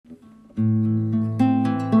Good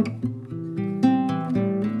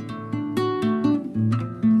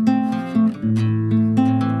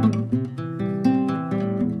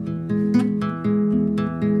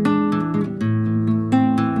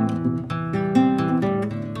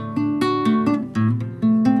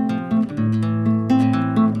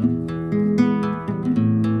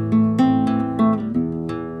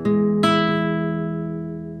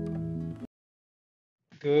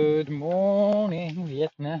morning,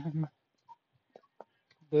 Vietnam.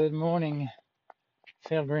 Good morning,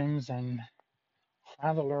 pilgrims and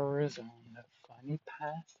travelers on the funny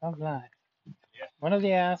path of life. Buenos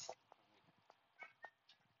días.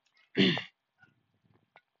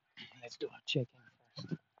 Let's do a check-in first.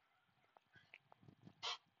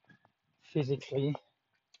 Physically,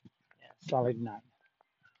 yeah, solid 9.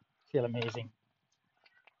 Feel amazing.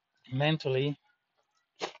 Mentally,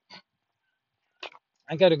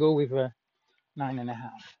 I got to go with a 9.5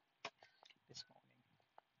 this morning,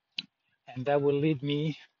 and that will lead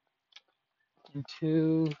me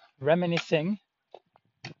into reminiscing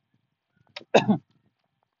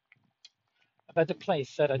about the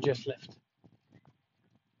place that I just left,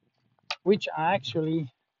 which I actually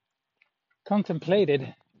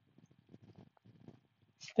contemplated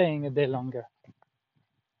staying a day longer.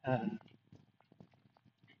 Uh,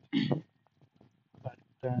 but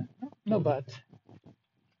no, but,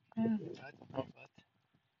 yeah, no, but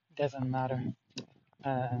doesn't matter.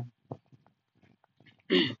 Uh,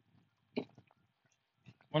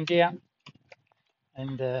 One day,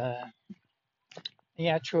 and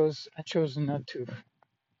yeah, I chose not to.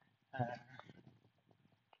 Uh,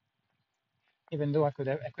 Even though I could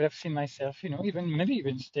have seen myself, even maybe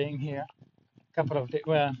even staying here a couple of days.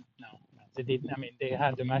 Well, no, they didn't. I mean, they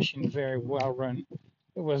had the machine very well run.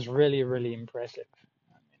 It was really, really impressive.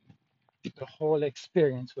 I mean, the whole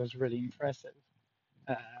experience was really impressive.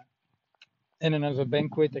 Uh, and another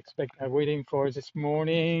banquet waiting for this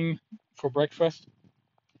morning for breakfast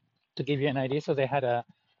to give you an idea. So they had a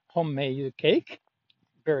homemade cake,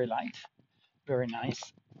 very light, very nice.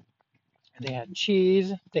 And they had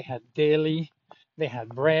cheese, they had deli, they had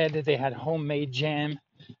bread, they had homemade jam.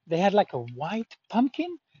 They had like a white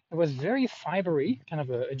pumpkin. It was very fibery, kind of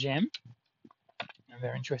a jam,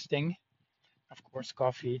 very interesting. Of course,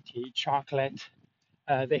 coffee, tea, chocolate.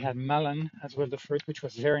 They had melon as well, the fruit, which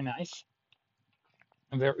was very nice.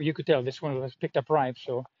 And you could tell this one was picked up ripe,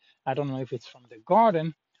 so I don't know if it's from the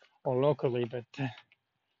garden or locally, but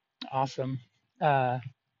awesome. And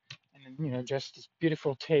then, just this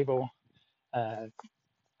beautiful table. Uh,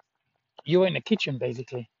 you're in a kitchen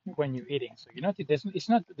basically when you're eating. So it's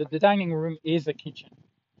not the dining room is a kitchen,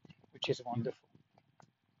 which is wonderful.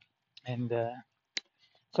 And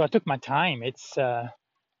so I took my time. It's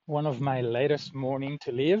one of my latest morning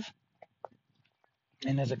to leave,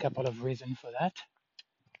 and there's a couple of reasons for that.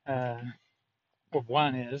 Well,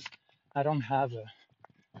 one is I don't have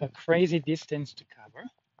a crazy distance to cover.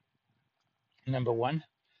 Number one.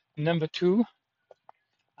 Number two,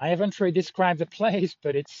 I haven't really described the place,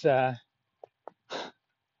 but it's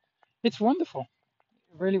wonderful.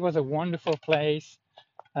 It really was a wonderful place.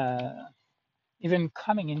 Uh, Even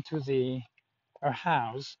coming into our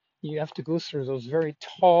house, you have to go through those very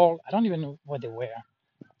tall, I don't even know what they were,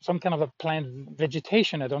 some kind of a plant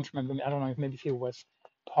vegetation. I don't remember. I don't know if maybe if it was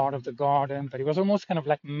part of the garden, but it was almost kind of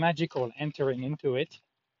like magical entering into it.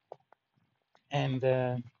 And,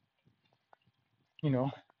 you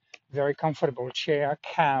know, very comfortable chair,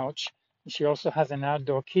 couch. She also has an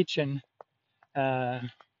outdoor kitchen. Uh,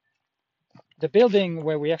 the building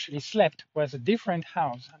where we actually slept was a different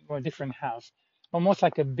house, almost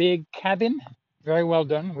like a big cabin, very well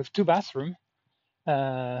done with 2 bathrooms.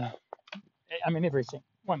 I mean, everything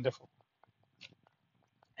wonderful.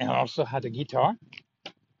 And I also had a guitar,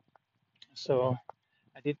 so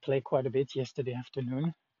I did play quite a bit yesterday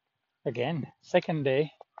afternoon. Again, second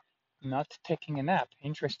day, not taking a nap,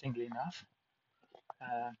 interestingly enough.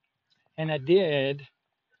 Uh, and I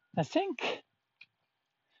think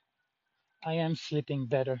I am sleeping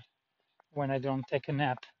better when I don't take a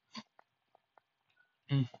nap.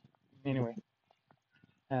 Anyway,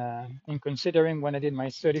 in considering when I did my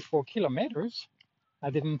 34 kilometers, I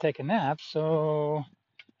didn't take a nap, so,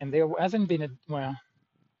 and there hasn't been well,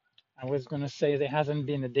 I was going to say there hasn't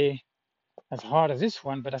been a day as hard as this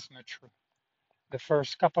one, but that's not true. The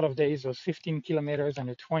first couple of days, those 15 kilometers and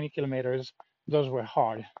the 20 kilometers, those were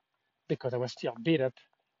hard because I was still beat up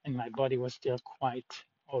and my body was still quite,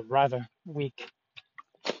 or rather, weak.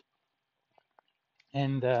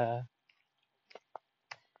 And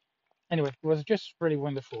anyway, it was just really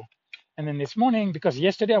wonderful. And then this morning, because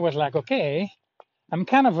yesterday I was like, okay, I'm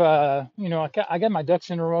kind of I get my ducks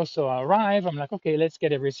in a row, so I arrive. I'm like, okay, let's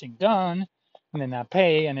get everything done, and then I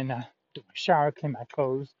pay, and then I do my shower, clean my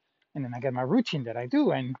clothes, and then I get my routine that I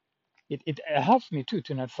do, and it helps me too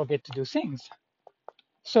to not forget to do things.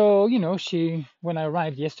 So, she, when I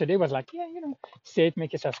arrived yesterday, was like, yeah, sit,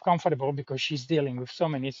 make yourself comfortable because she's dealing with so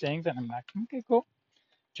many things. And I'm like, okay, cool.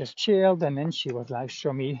 Just chilled. And then she was like,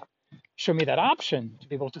 show me that option to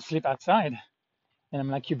be able to sleep outside. And I'm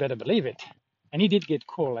like, you better believe it. And he did get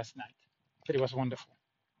cool last night, but it was wonderful.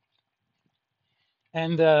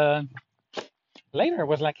 And later I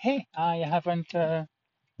was like, hey, I haven't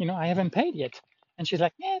paid yet. And she's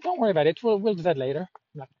like, yeah, don't worry about it. We'll do that later.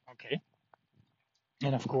 I'm like, okay.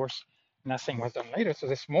 And of course, nothing was done later. So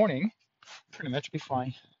this morning, pretty much before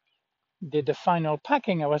I did the final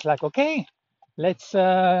packing, I was like, okay, let's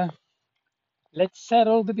uh, let's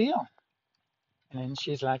settle the bill. And then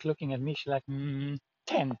she's like looking at me. She's like, 10.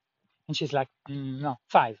 And she's like, no,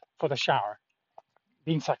 5 for the shower,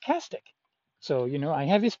 being sarcastic. So, I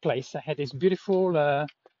have this place. I had this beautiful, I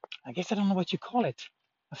guess I don't know what you call it.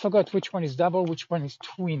 I forgot which one is double, which one is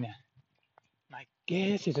twin. My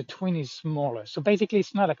guess is a twin is smaller. So basically,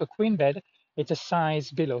 it's not like a queen bed. It's a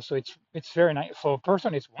size below. So it's very nice. For a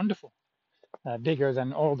person, it's wonderful. Bigger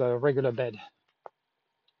than all the regular bed.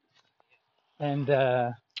 And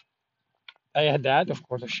I had that, of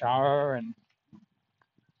course, a shower and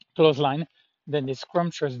clothesline, then this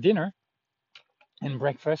scrumptious dinner and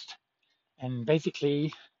breakfast. And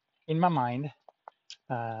basically, in my mind,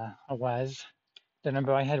 the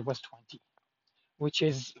number I had was 20, which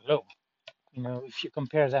is low. If you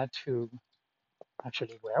compare that to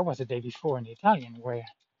actually where I was the day before in Italian, where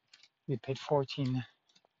we paid 14,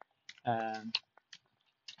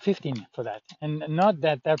 15 for that. And not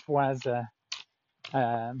that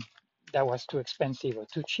um, that was too expensive or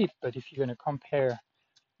too cheap, but if you're going to compare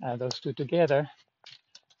those two together,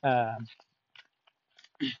 um,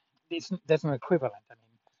 that's not equivalent. I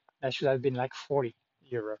mean, that should have been like 40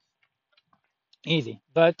 euro, easy.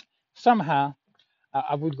 But somehow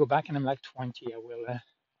I would go back and I'm like 20. I will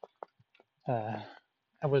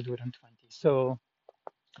do it on 20. So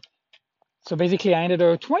basically, I ended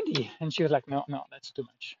her 20, and she was like, no, no, that's too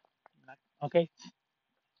much. I'm like, okay.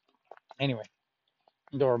 Anyway,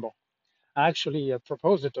 adorable. I actually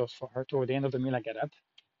proposed a toast for her toward the end of the meal. I got up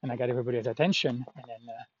and I got everybody's attention, and then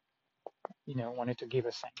wanted to give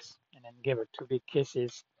her thanks, and then gave her 2 big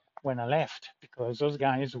kisses when I left because those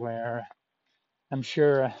guys were, I'm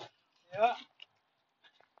sure, yeah,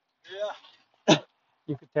 yeah.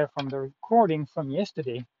 You could tell from the recording from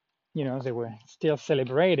yesterday, they were still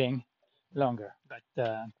celebrating longer. But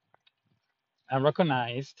I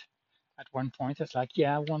recognized at one point, it's like,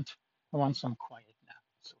 yeah, I want some quiet now.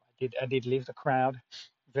 So I did leave the crowd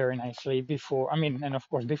very nicely before. I mean, and of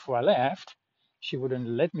course, before I left, she wouldn't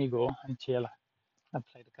let me go until I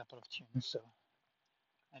played a couple of tunes. So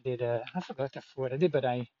I did. I forgot what I did, but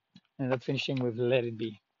I ended up finishing with "Let It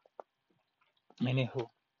Be." Anywho,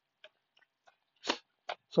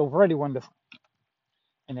 so really wonderful.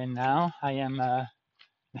 And then now I am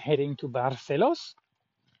heading to Barcelos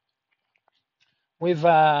with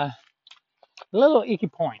a little icky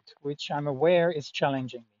point, which I'm aware is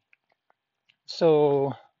challenging me.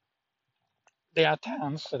 So there are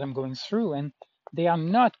towns that I'm going through, and there are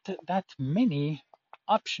not that many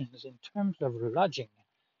options in terms of lodging,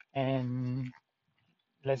 and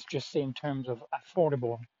let's just say in terms of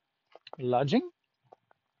affordable lodging.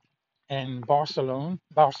 And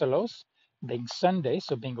Barcelos, being Sunday,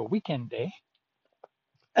 so being a weekend day,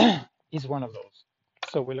 is one of those.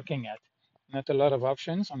 So we're looking at not a lot of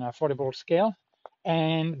options on an affordable scale,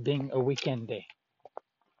 and being a weekend day.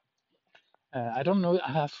 I don't know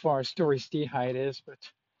how far touristy it is, but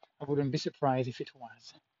I wouldn't be surprised if it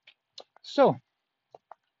was. So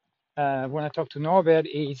when I talked to Norbert,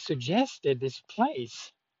 he suggested this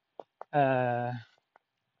place, uh,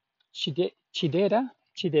 Chidera, Chidera,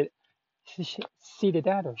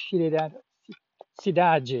 Cidade,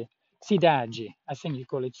 Cidade, Cidade. I think you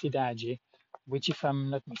call it Cidade, which, if I'm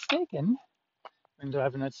not mistaken, even though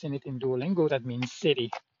I've not seen it in Duolingo, that means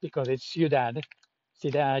city because it's Ciudad,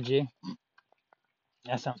 Cidade.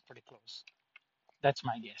 That sounds pretty close. That's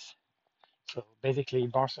my guess. So basically,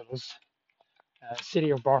 Barcelos, city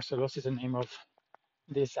of Barcelos, is the name of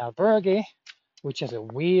this albergue, which has a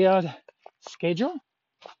weird schedule,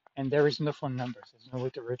 and there is no phone numbers. There's no way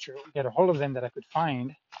to get a hold of them that I could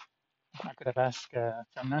find. I could have asked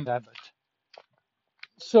Fernanda, but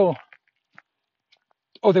so,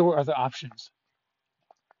 oh, there were other options,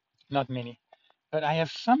 not many. But I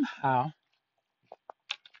have somehow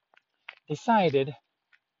decided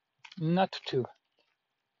not to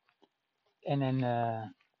and then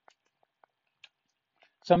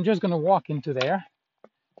so I'm just going to walk into there.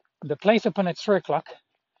 The place open at 3 o'clock.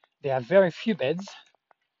 They have very few beds.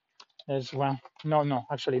 There's well, no,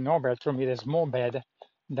 actually Norbert told me there's more bed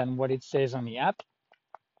than what it says on the app.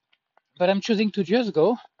 But I'm choosing to just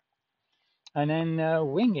go and then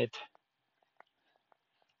wing it,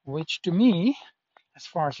 which to me, as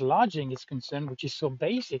far as lodging is concerned, which is so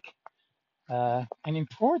basic and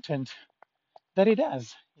important, that it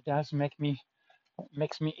does make me a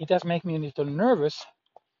little nervous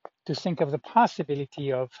to think of the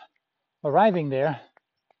possibility of arriving there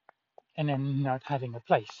and then not having a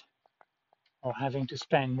place, or having to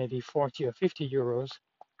spend maybe 40 or 50 euros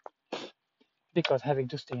because having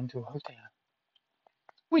to stay into a hotel,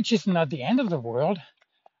 which is not the end of the world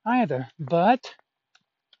either, but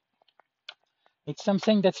it's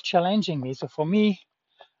something that's challenging me. So for me,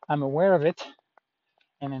 I'm aware of it,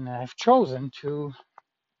 and then I've chosen to,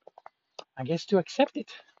 I guess, to accept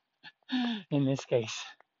it in this case.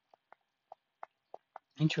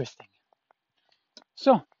 Interesting.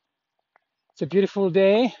 So it's a beautiful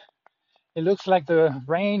day. It looks like the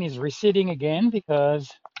rain is receding again, because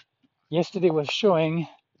yesterday was showing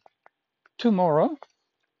tomorrow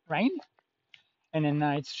rain, and then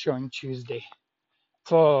now it's showing Tuesday.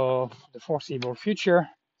 For the foreseeable future,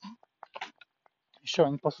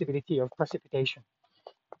 showing possibility of precipitation.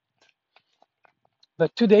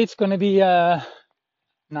 But today it's going to be a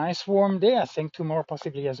nice warm day. I think tomorrow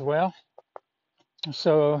possibly as well.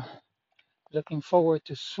 So looking forward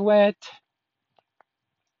to sweat.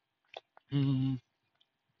 And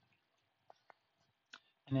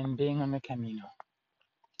then being on the Camino.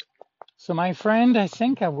 So my friend, I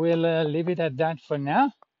think I will leave it at that for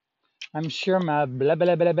now. I'm sure my blah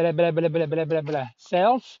blah blah blah blah blah blah blah blah blah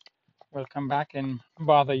self will come back and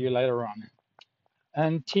bother you later on.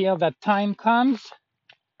 Until that time comes,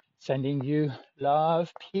 sending you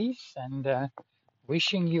love, peace, and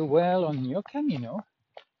wishing you well on your Camino.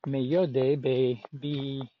 May your day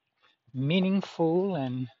be meaningful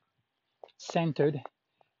and centered,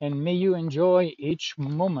 and may you enjoy each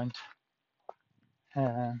moment.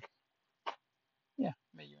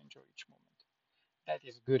 May you enjoy each moment. That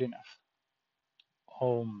is good enough.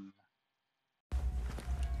 Om.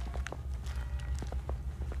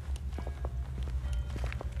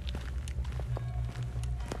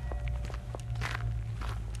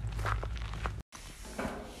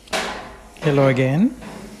 Hello again.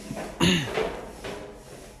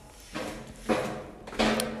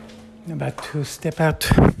 About to step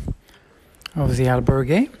out of the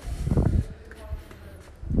albergue.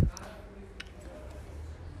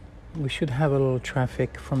 We should have a little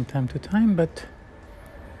traffic from time to time, but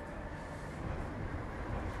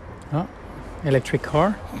electric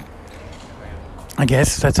car. I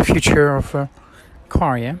guess that's the future of a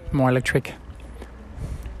car, yeah? More electric.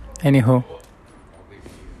 Anyhow.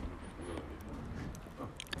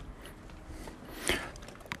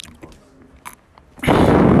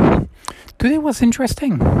 Today was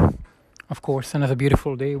interesting. Of course, another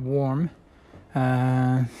beautiful day, warm.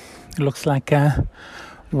 Looks like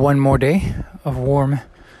one more day of warm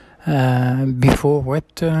before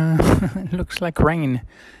what looks like rain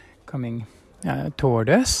coming toward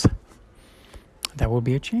us. That will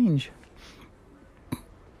be a change.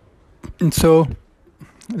 And so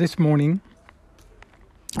this morning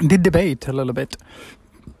did debate a little bit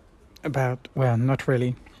about, well, not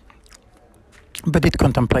really, but did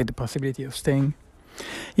contemplate the possibility of staying,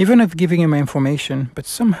 even of giving him information, but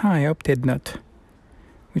somehow I opted not,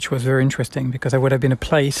 which was very interesting, because I would have been a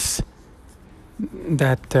place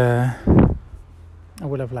that I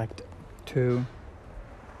would have liked to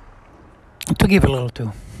give a little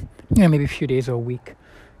to, maybe a few days or a week,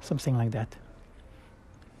 something like that.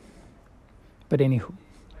 But anywho,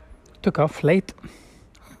 took off late.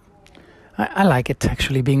 I like it,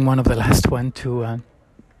 actually, being one of the last one to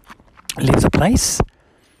leave the place,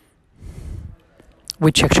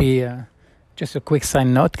 which actually, just a quick side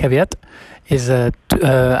note, caveat, is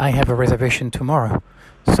I have a reservation tomorrow.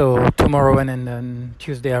 So tomorrow and then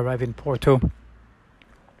Tuesday I arrive in Porto.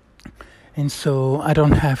 And so I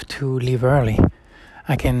don't have to leave early.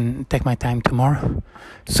 I can take my time tomorrow.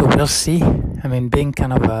 So we'll see. I mean, being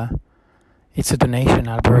kind of it's a donation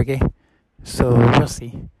albergue. So we'll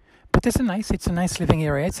see. But it's a nice living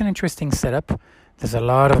area. It's an interesting setup. There's a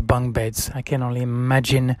lot of bunk beds. I can only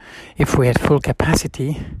imagine if we had full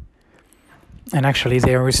capacity. And actually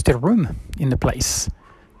there is still room in the place,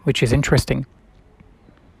 which is interesting.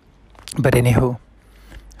 But anyhow,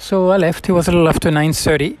 so I left. It was a little after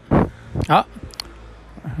 9:30.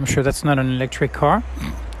 I'm sure that's not an electric car.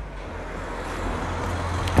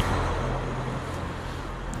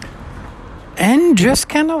 just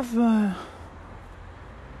kind of,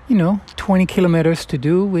 20 kilometers to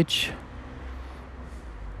do, which,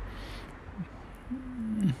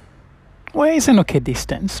 well, it's an okay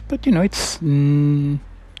distance, but, you're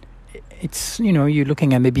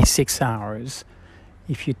looking at maybe 6 hours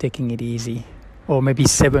if you're taking it easy, or maybe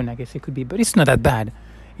 7, I guess it could be, but it's not that bad.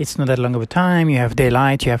 It's not that long of a time. You have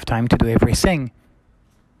daylight, you have time to do everything.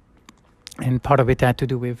 And part of it had to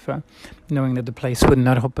do with knowing that the place would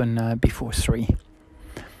not open before 3.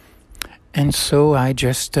 And so I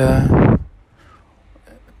just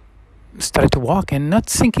started to walk and not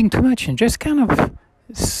thinking too much, and just kind of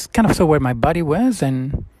saw where my body was,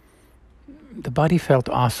 and the body felt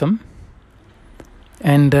awesome.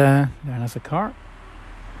 And there's a car.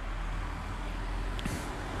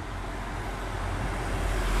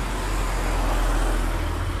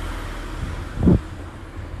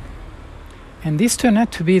 And this turned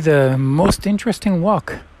out to be the most interesting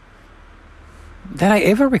walk that I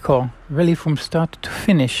ever recall, really, from start to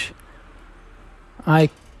finish. I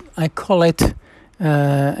call it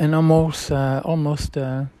an almost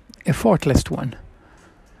effortless one,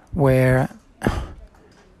 where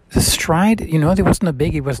the stride, there was no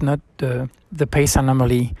big. It was not the pace I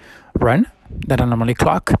normally run, that I normally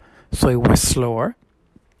clock, so it was slower,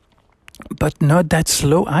 but not that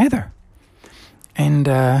slow either. And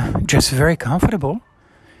just very comfortable.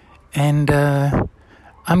 And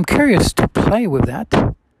I'm curious to play with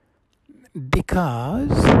that,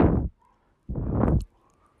 because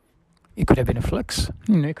it could have been a flux.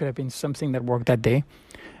 It could have been something that worked that day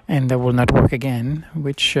and that will not work again,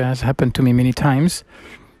 which has happened to me many times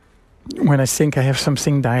when I think I have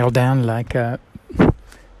something dialed down, like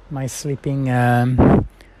my sleeping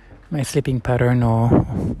pattern, or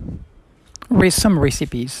some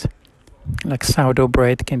recipes. Like sourdough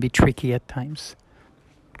bread can be tricky at times.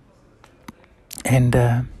 And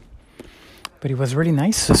but it was really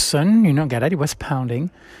nice. The sun, it was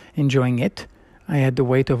pounding, enjoying it. I had the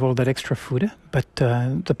weight of all that extra food, but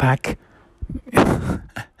the pack,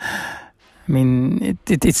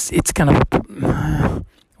 it's kind of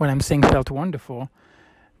what I'm saying felt wonderful.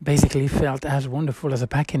 Basically felt as wonderful as a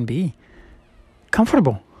pack can be.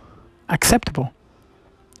 Comfortable, acceptable,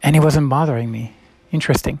 and it wasn't bothering me.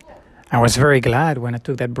 Interesting. I was very glad when I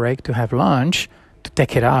took that break to have lunch, to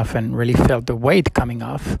take it off, and really felt the weight coming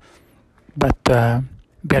off. But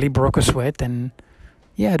barely broke a sweat, and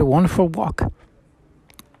had a wonderful walk.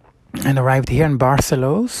 And arrived here in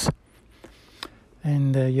Barcelos,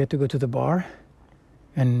 and you had to go to the bar.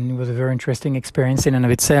 And it was a very interesting experience in and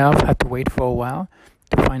of itself. Had to wait for a while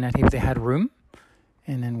to find out if they had room,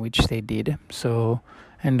 and then which they did. So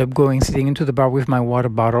I ended up sitting into the bar with my water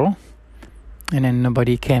bottle. And then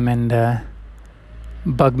nobody came and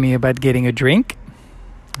bugged me about getting a drink.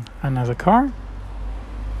 Another car.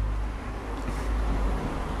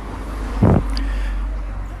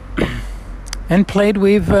 And played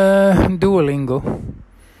with Duolingo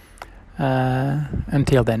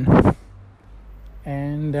until then.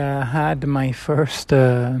 And had my first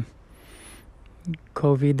COVID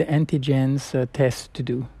antigens test to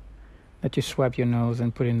do. That you swab your nose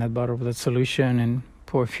and put in that bottle with that solution and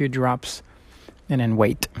pour a few drops. And then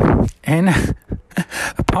wait. And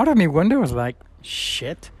a part of me was like,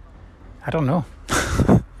 shit, I don't know.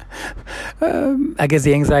 I guess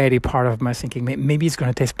the anxiety part of my thinking, maybe it's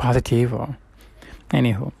going to taste positive, or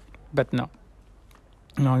anyhow. But no,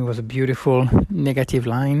 it was a beautiful negative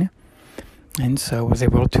line. And so I was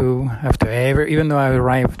able to, even though I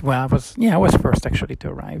arrived, I was first actually to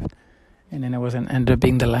arrive. And then I ended up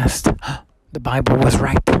being the last. The Bible was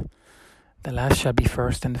right. The last shall be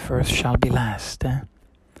first, and the first shall be last.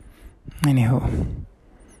 Anyhow.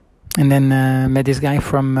 And then met this guy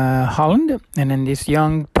from Holland, and then this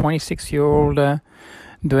young 26-year-old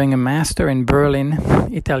doing a master in Berlin,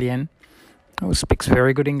 Italian, who speaks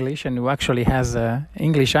very good English, and who actually has an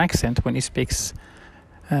English accent when he speaks.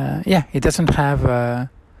 He doesn't have...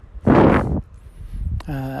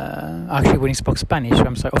 actually, when he spoke Spanish,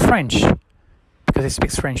 or French, because he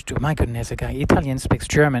speaks French too. My goodness, the guy. Italian speaks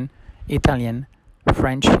German, Italian,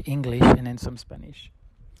 French, English, and then some Spanish.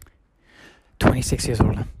 26 years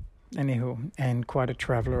old. Anywho, and quite a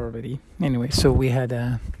traveler already. Anyway, so we had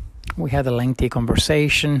a lengthy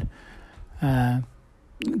conversation,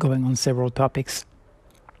 going on several topics,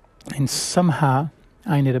 and somehow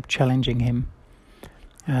I ended up challenging him.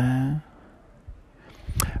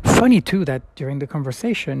 Funny too that during the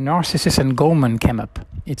conversation, Narcissus and Goleman came up.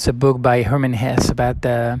 It's a book by Hermann Hesse about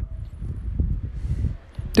the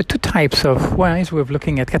two types of, his way of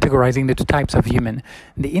looking at categorizing the two types of human: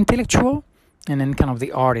 the intellectual, and then kind of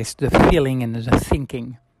the artist, the feeling and the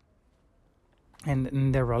thinking.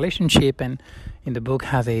 and their relationship, and in the book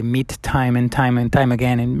how they meet time and time and time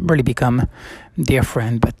again and really become dear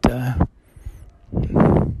friend. But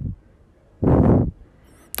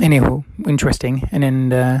anywho, interesting. And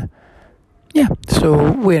then yeah,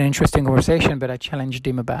 so we had an interesting conversation, but I challenged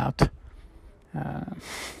him about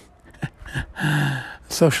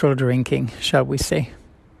social drinking, shall we say,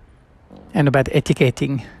 and about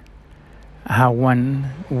etiqueting how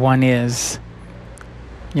one is,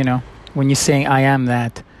 you know, when you're saying I am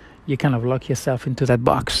that, you kind of lock yourself into that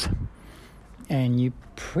box, and you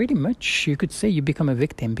pretty much, you could say, you become a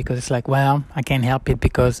victim, because it's like, well, I can't help it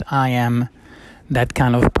because I am that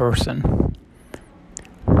kind of person.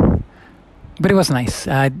 But it was nice.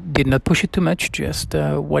 I did not push it too much, just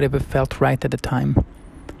whatever felt right at the time.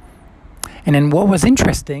 And then what was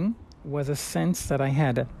interesting was a sense that I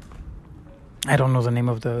had. I don't know the name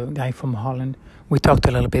of the guy from Holland. We talked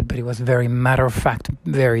a little bit, but it was very matter of fact,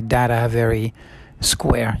 very data, very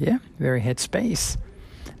square, yeah, very headspace,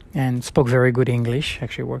 and spoke very good English.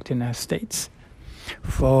 Actually worked in the States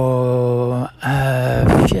for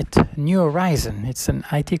New Horizon. It's an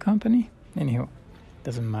IT company. Anyhow,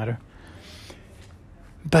 doesn't matter.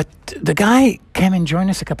 But the guy came and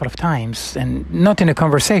joined us a couple of times, and not in a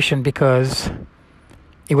conversation, because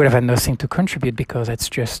he would have had nothing to contribute, because it's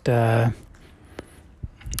just not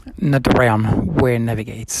the realm where it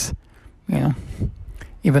navigates, you know.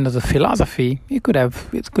 Even though the philosophy, it could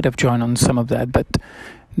have joined on some of that, but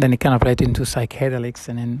then it kind of led into psychedelics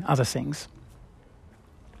and then other things,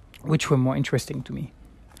 which were more interesting to me.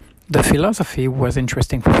 The philosophy was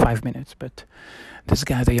interesting for 5 minutes, but this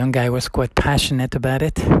guy, the young guy, was quite passionate about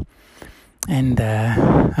it. And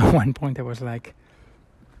at one point I was like,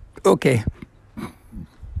 okay,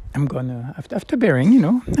 I'm gonna, after bearing, you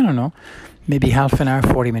know, I don't know, maybe half an hour,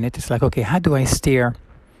 40 minutes, it's like, okay, how do I steer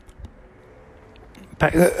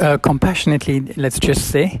compassionately, let's just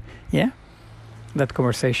say, yeah, that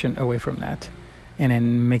conversation away from that, and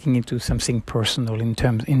then making it to something personal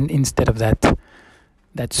instead of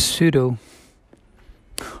that pseudo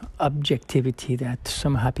objectivity that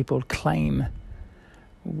somehow people claim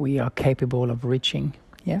we are capable of reaching.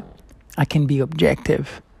 Yeah, I can be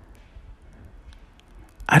objective.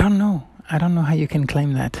 I don't know how you can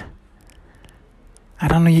claim that. I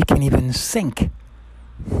don't know you can even think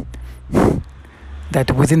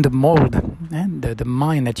that within the mold and the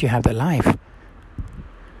mind that you have, the life,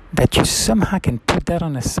 that you somehow can put that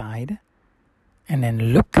on the side and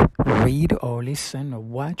then look, read or listen or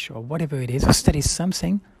watch or whatever it is, or study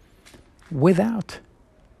something without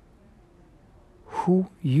who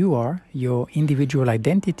you are, your individual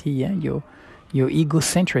identity, yeah, your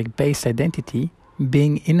egocentric based identity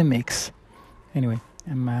being in a mix. Anyway,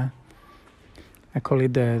 I call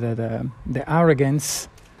it the arrogance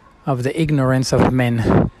of the ignorance of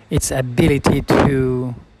men. Its ability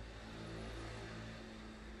to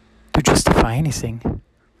justify anything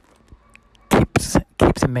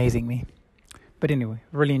keeps amazing me. But anyway,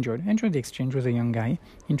 really enjoyed the exchange with a young guy.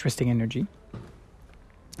 Interesting energy.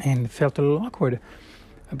 And felt a little awkward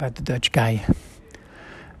about the Dutch guy.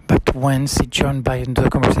 But once he joined by into the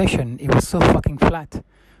conversation, it was so fucking flat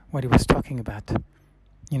what he was talking about.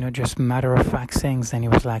 You know, just matter of fact things. And he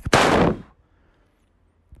was like,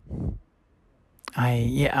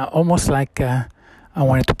 almost like I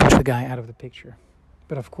wanted to push the guy out of the picture.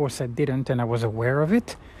 But of course I didn't, and I was aware of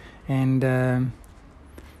it. And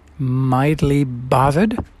mildly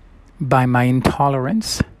bothered by my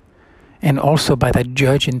intolerance, and also by that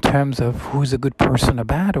judge in terms of who's a good person or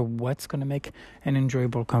bad, or what's going to make an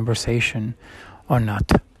enjoyable conversation or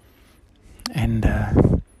not. And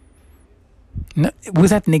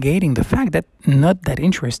without negating the fact that not that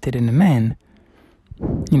interested in the man,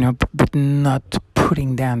 you know, but not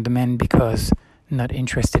putting down the man because not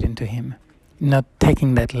interested into him, not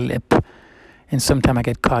taking that leap. And sometimes I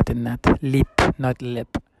get caught in that leap, not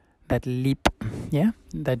lip, that leap, yeah,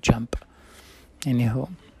 that jump. Anyhow,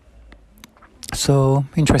 so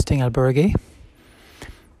interesting albergue,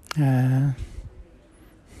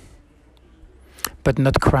 but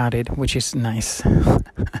not crowded, which is nice.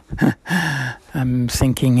 I'm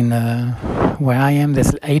thinking in where I am,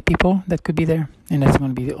 there's 8 people that could be there, and there's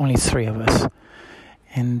going to be only 3 of us.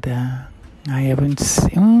 And I haven't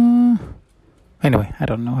seen... Anyway, I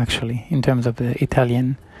don't know actually. In terms of the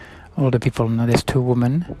Italian, all the people know there's 2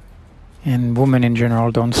 women, and women in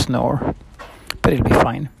general don't snore, but it'll be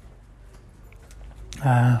fine.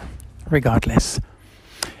 Regardless.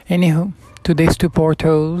 Anywho, 2 days to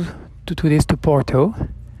Porto.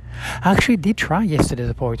 I actually did try yesterday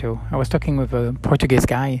the Porto. I was talking with a Portuguese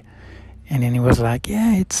guy, and then he was like,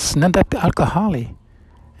 "Yeah, it's not that alcoholic."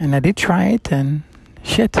 And I did try it, and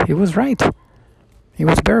shit, he was right. it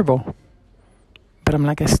was bearable. But I'm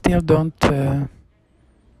like, I still don't see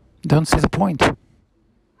the point.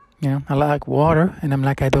 I like water, and I'm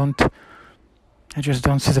like, I just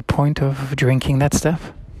don't see the point of drinking that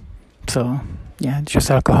stuff. So, just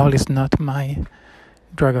alcohol is not my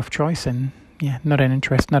drug of choice, and not an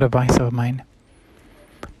interest, not a vice of mine.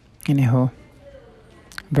 Anyhow,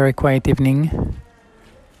 very quiet evening.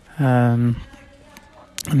 Not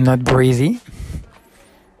breezy.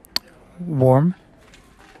 Warm.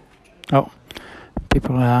 Oh,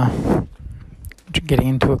 people are getting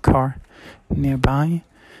into a car nearby,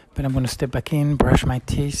 but I'm going to step back in, brush my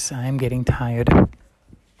teeth. I am getting tired.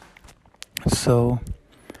 So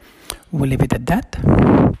we'll leave it at that.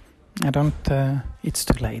 It's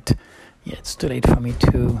too late. Yeah, it's too late for me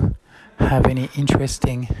to have any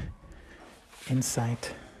interesting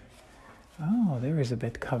insight. Oh, there is a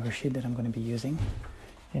bed cover sheet that I'm going to be using.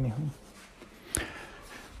 Anywho.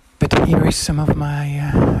 But here is some of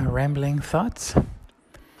my rambling thoughts.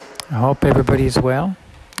 I hope everybody is well,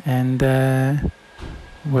 and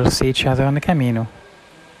we'll see each other on the Camino.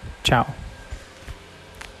 Ciao.